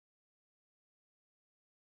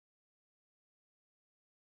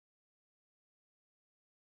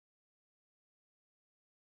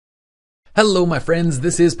Hello, my friends.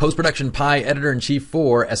 This is Post-Production Pie, Editor-in-Chief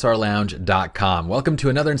for srlounge.com. Welcome to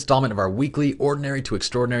another installment of our weekly Ordinary to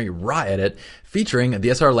Extraordinary Raw Edit featuring the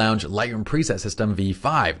SR Lounge Lightroom preset system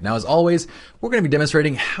V5. Now, as always, we're going to be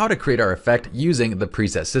demonstrating how to create our effect using the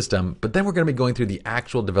preset system, but then we're going to be going through the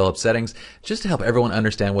actual developed settings just to help everyone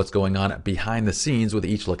understand what's going on behind the scenes with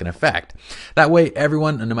each look and effect. That way,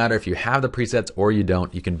 everyone, no matter if you have the presets or you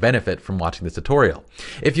don't, you can benefit from watching this tutorial.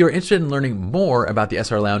 If you're interested in learning more about the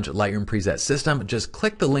SR Lounge Lightroom preset system, just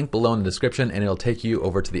click the link below in the description and it'll take you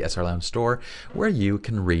over to the SR Lounge store where you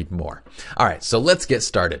can read more. All right, so let's get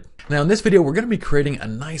started. Now in this video, we're going to be creating a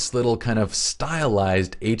nice little kind of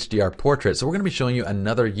stylized HDR portrait. So we're going to be showing you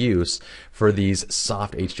another use for these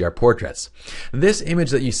soft HDR portraits. This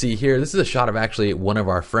image that you see here, this is a shot of actually one of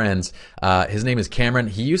our friends. His name is Cameron.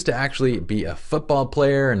 He used to actually be a football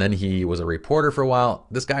player and then he was a reporter for a while.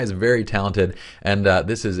 This guy is very talented and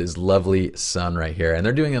this is his lovely son right here. And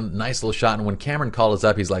they're doing a nice little shot. And when Cameron called us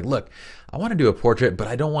up, he's like, look, I want to do a portrait, but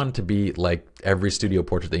I don't want it to be like every studio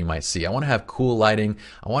portrait that you might see. I want to have cool lighting.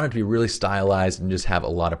 I want it to be really stylized and just have a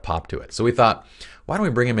lot of pop to it. So we thought, why don't we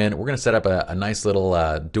bring him in? We're going to set up a nice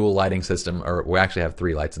little dual lighting system, or we actually have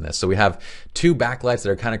 3 lights in this. So we have 2 backlights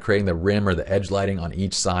that are kind of creating the rim or the edge lighting on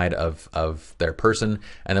each side of their person.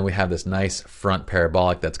 And then we have this nice front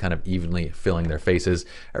parabolic that's kind of evenly filling their faces.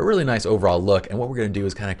 A really nice overall look. And what we're going to do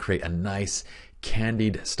is kind of create a nice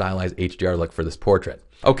candied stylized HDR look for this portrait.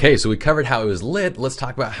 Okay, so we covered how it was lit. Let's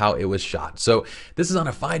talk about how it was shot. So this is on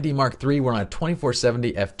a 5D Mark III. We're on a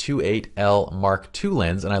 2470 f2.8L Mark II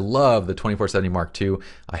lens, and I love the 2470 Mark II.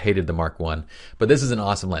 I hated the Mark I, but this is an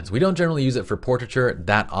awesome lens. We don't generally use it for portraiture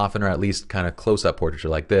that often, or at least kind of close-up portraiture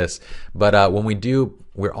like this, but when we do,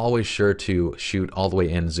 we're always sure to shoot all the way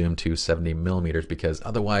in, zoom to 70 millimeters, because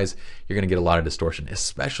otherwise you're going to get a lot of distortion,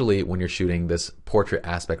 especially when you're shooting this portrait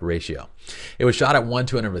aspect ratio. It was shot at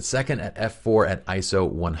 1/200 of a second at f4 at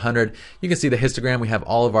ISO 100. You can see the histogram. We have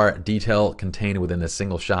all of our detail contained within this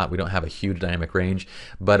single shot. We don't have a huge dynamic range,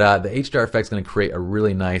 but the HDR effect is going to create a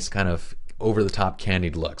really nice kind of over-the-top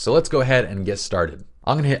candied look. So let's go ahead and get started.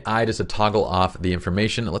 I'm going to hit I just to toggle off the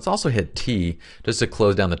information. Let's also hit T just to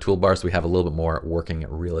close down the toolbar so we have a little bit more working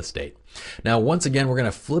real estate. Now, once again, we're going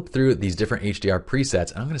to flip through these different HDR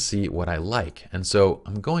presets and I'm going to see what I like. And so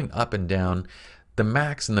I'm going up and down. The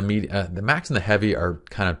max and the heavy are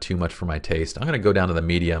kind of too much for my taste. I'm going to go down to the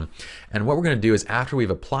medium. And what we're going to do is after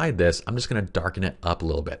we've applied this, I'm just going to darken it up a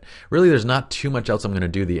little bit. Really, there's not too much else I'm going to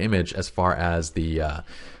do the image as far as the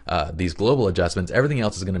these global adjustments. Everything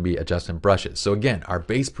else is going to be adjustment brushes. So again, our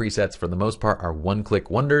base presets for the most part are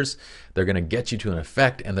one-click wonders. They're going to get you to an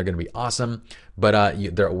effect and they're going to be awesome. But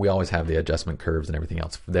we always have the adjustment curves and everything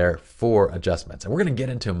else there for adjustments. And we're going to get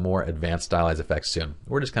into more advanced stylized effects soon.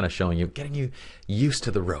 We're just kind of showing you, getting you used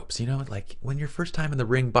to the ropes. You know, like when you're first time in the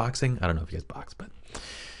ring boxing. I don't know if you guys box, but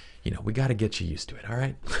you know, we got to get you used to it. All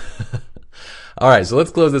right. All right, so let's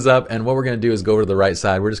close this up, and what we're going to do is go over to the right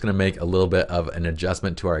side. We're just going to make a little bit of an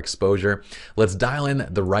adjustment to our exposure. Let's dial in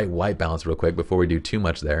the right white balance real quick before we do too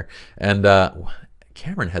much there. And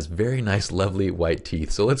Cameron has very nice, lovely white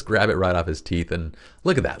teeth, so let's grab it right off his teeth, and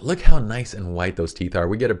look at that. Look how nice and white those teeth are.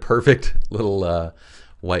 We get a perfect little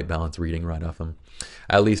white balance reading right off them.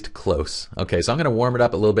 At least close. Okay, so I'm going to warm it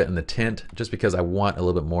up a little bit in the tint just because I want a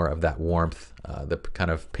little bit more of that warmth, the kind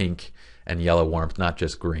of pink and yellow warmth, not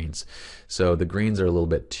just greens. So the greens are a little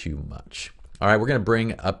bit too much. All right, we're going to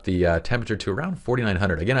bring up the temperature to around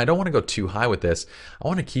 4900. Again, I don't want to go too high with this. I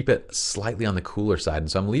want to keep it slightly on the cooler side.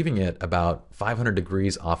 And so I'm leaving it about 500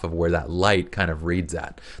 degrees off of where that light kind of reads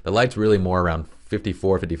at. The light's really more around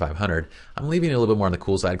 5500. I'm leaving it a little bit more on the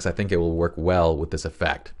cool side because I think it will work well with this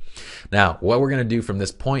effect. Now, what we're going to do from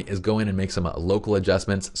this point is go in and make some local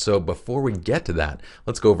adjustments. So before we get to that,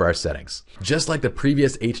 let's go over our settings. Just like the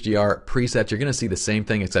previous HDR presets, you're going to see the same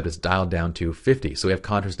thing except it's dialed down to 50. So we have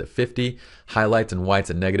contrast at 50, highlights and whites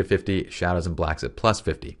at -50, shadows and blacks at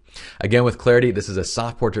 +50. Again, with clarity, this is a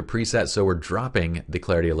soft portrait preset, so we're dropping the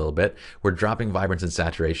clarity a little bit. We're dropping vibrance and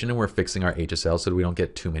saturation, and we're fixing our HSL so that we don't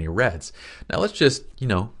get too many reds. Now let's just, you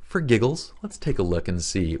know, for giggles, let's take a look and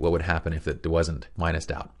see what would happen if it wasn't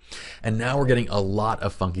minused out. And now we're getting a lot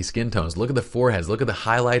of funky skin tones. Look at the foreheads, look at the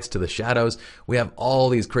highlights to the shadows. We have all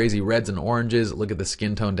these crazy reds and oranges. Look at the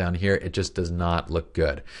skin tone down here. It just does not look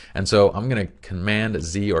good. And so I'm going to Command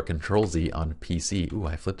Z or Control Z on PC. Ooh,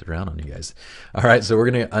 I flipped it around on you guys. All right, so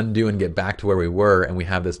we're going to undo and get back to where we were, and we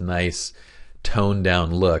have this nice toned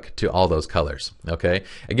down look to all those colors. Okay,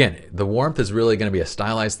 again, the warmth is really going to be a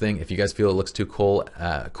stylized thing. If you guys feel it looks too cool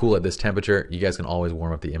at this temperature, you guys can always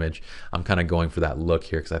warm up the image. I'm kind of going for that look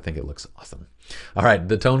here because I think it looks awesome. All right,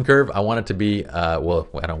 the tone curve, I want it to be, well,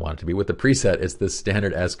 I don't want it to be. With the preset, it's the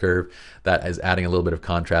standard S curve that is adding a little bit of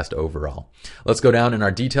contrast overall. Let's go down in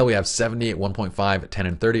our detail. We have 70, 1.5, 10,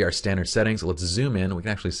 and 30, our standard settings. Let's zoom in. We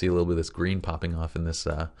can actually see a little bit of this green popping off in this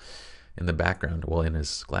in the background, well, in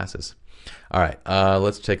his glasses. All right,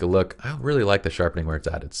 let's take a look. I really like the sharpening where it's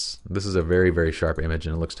at. This is a very, very sharp image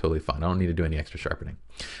and it looks totally fine. I don't need to do any extra sharpening.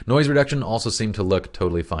 Noise reduction also seemed to look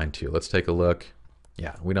totally fine too. Let's take a look.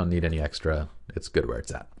 Yeah, we don't need any extra. It's good where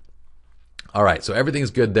it's at. All right, so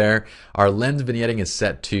everything's good there. Our lens vignetting is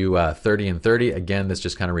set to 30 and 30. Again, this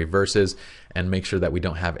just kind of reverses and make sure that we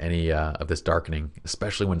don't have any of this darkening,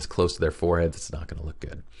 especially when it's close to their foreheads. It's not going to look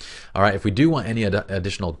good. All right, if we do want any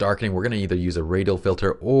additional darkening, we're going to either use a radial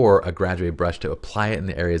filter or a graduated brush to apply it in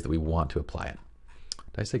the areas that we want to apply it.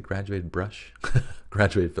 Did I say graduated brush?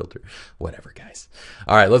 Graduated filter. Whatever, guys.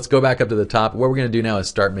 All right, let's go back up to the top. What we're going to do now is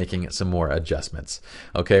start making some more adjustments.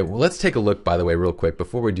 Okay, well, let's take a look, by the way, real quick.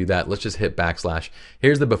 Before we do that, let's just hit backslash.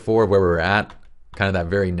 Here's the before of where we're at, kind of that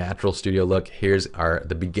very natural studio look. Here's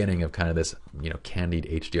the beginning of kind of this, candied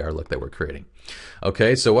HDR look that we're creating.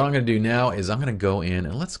 Okay, so what I'm going to do now is I'm going to go in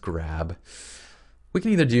and let's grab... We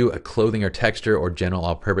can either do a clothing or texture or general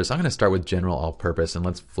all-purpose. I'm going to start with general all-purpose and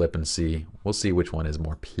let's flip and see. We'll see which one is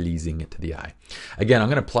more pleasing to the eye. Again, I'm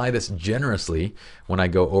going to apply this generously when I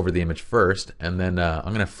go over the image first, and then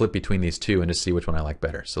I'm going to flip between these two and just see which one I like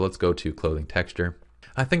better. So let's go to clothing texture.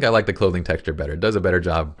 I think I like the clothing texture better. It does a better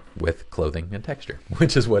job with clothing and texture,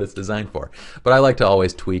 which is what it's designed for. But I like to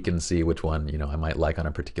always tweak and see which one I might like on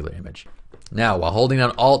a particular image. Now, while holding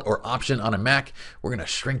down Alt or Option on a Mac, we're going to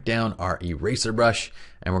shrink down our eraser brush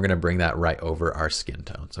and we're going to bring that right over our skin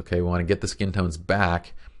tones. Okay, we want to get the skin tones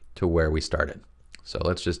back to where we started. So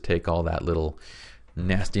let's just take all that little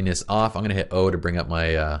nastiness off. I'm going to hit O to bring up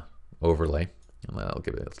my overlay, and that'll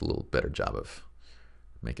give it a little better job of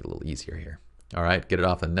make it a little easier here. All right, get it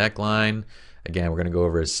off the neckline. Again, we're going to go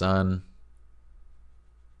over his son.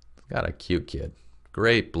 Got a cute kid.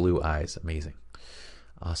 Great blue eyes. Amazing.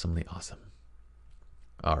 Awesomely awesome.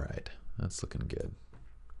 All right, that's looking good.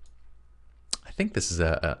 I think this is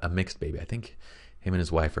a mixed baby. I think him and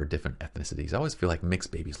his wife are different ethnicities. I always feel like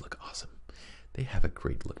mixed babies look awesome. They have a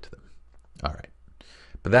great look to them. All right,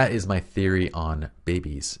 but that is my theory on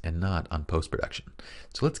babies and not on post-production.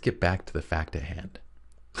 So let's get back to the fact at hand.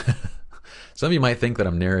 Some of you might think that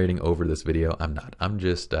I'm narrating over this video. I'm not. I'm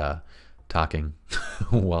just talking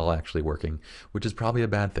while actually working, which is probably a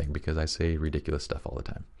bad thing because I say ridiculous stuff all the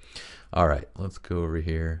time. All right, let's go over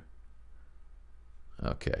here.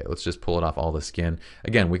 Okay, let's just pull it off all the skin.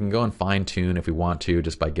 Again, we can go and fine tune if we want to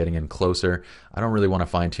just by getting in closer. I don't really want to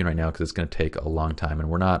fine tune right now because it's going to take a long time and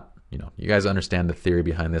we're not, you guys understand the theory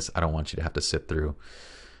behind this. I don't want you to have to sit through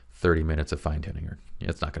 30 minutes of fine tuning, or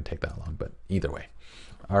it's not going to take that long, but either way.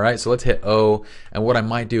 All right, so let's hit O, and what I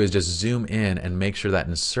might do is just zoom in and make sure that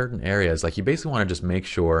in certain areas, like you basically want to just make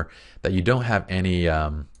sure that you don't have any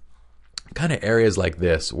kind of areas like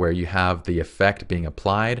this where you have the effect being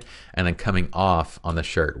applied and then coming off on the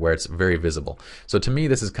shirt where it's very visible. So to me,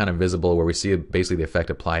 this is kind of visible where we see basically the effect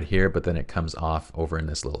applied here, but then it comes off over in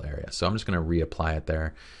this little area. So I'm just going to reapply it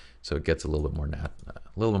there so it gets a little bit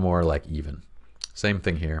more like even. Same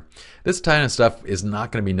thing here. This kind of stuff is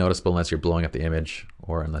not going to be noticeable unless you're blowing up the image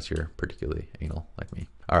or unless you're particularly anal like me.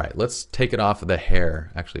 All right, let's take it off the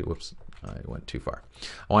hair. Actually, whoops, I went too far.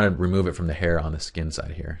 I want to remove it from the hair on the skin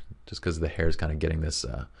side here, just because the hair is kind of getting this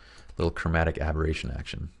little chromatic aberration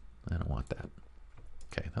action. I don't want that.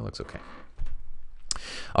 Okay, that looks okay.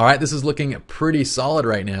 All right, this is looking pretty solid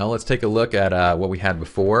right now. Let's take a look at what we had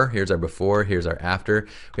before. Here's our before, here's our after.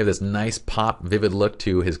 We have this nice pop, vivid look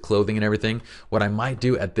to his clothing and everything. What I might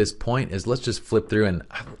do at this point is let's just flip through, and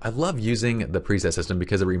I love using the preset system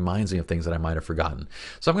because it reminds me of things that I might have forgotten.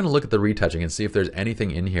 So I'm going to look at the retouching and see if there's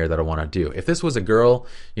anything in here that I want to do. If this was a girl,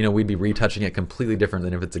 we'd be retouching it completely different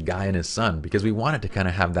than if it's a guy and his son, because we want it to kind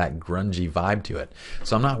of have that grungy vibe to it.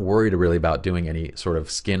 So I'm not worried really about doing any sort of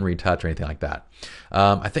skin retouch or anything like that.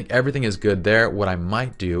 I think everything is good there. What I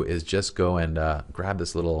might do is just go and grab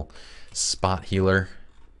this little spot healer,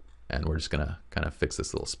 and we're just gonna kind of fix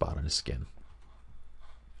this little spot on his skin.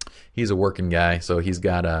 He's a working guy, so he's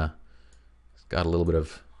got a little bit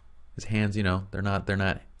of his hands. They're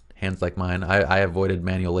not hands like mine. I avoided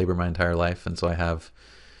manual labor my entire life, and so I have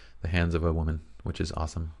the hands of a woman, which is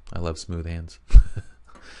awesome. I love smooth hands.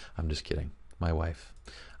 I'm just kidding. My wife.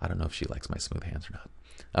 I don't know if she likes my smooth hands or not.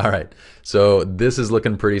 All right, so this is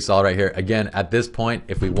looking pretty solid right here. Again, at this point,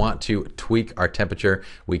 if we want to tweak our temperature,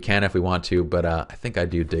 we can if we want to, but I think I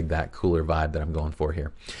do dig that cooler vibe that I'm going for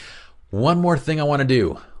here. One more thing I want to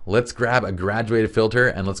do. Let's grab a graduated filter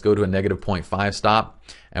and let's go to a -0.5 stop,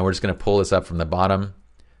 and we're just going to pull this up from the bottom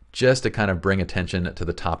just to kind of bring attention to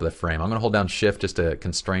the top of the frame. I'm going to hold down Shift just to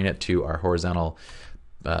constrain it to our horizontal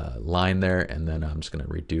line there, and then I'm just going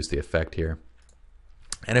to reduce the effect here.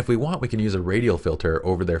 And if we want, we can use a radial filter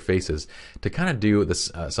over their faces to kind of do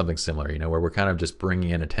this something similar, you know, where we're kind of just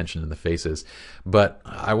bringing in attention to the faces. But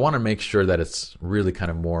I want to make sure that it's really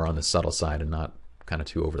kind of more on the subtle side and not kind of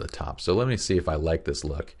too over the top. So let me see if I like this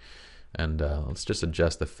look. And let's just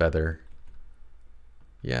adjust the feather.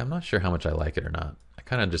 Yeah, I'm not sure how much I like it or not. I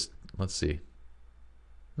kind of just, let's see.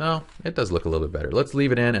 No, it does look a little bit better. Let's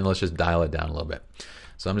leave it in and let's just dial it down a little bit.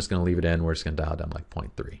 So I'm just going to leave it in. We're just going to dial it down like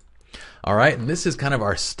 0.3. All right, and this is kind of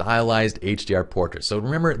our stylized HDR portrait. So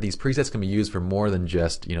remember, these presets can be used for more than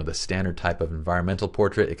just, you know, the standard type of environmental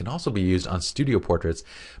portrait. It can also be used on studio portraits,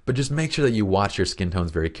 but just make sure that you watch your skin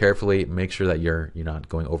tones very carefully. Make sure that you're not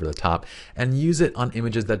going over the top, and use it on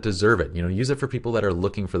images that deserve it. You know, use it for people that are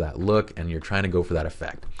looking for that look and you're trying to go for that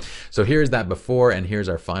effect. So here's that before, and here's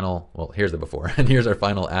our final, well, here's the before, and here's our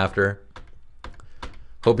final after.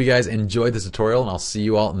 Hope you guys enjoyed this tutorial, and I'll see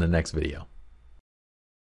you all in the next video.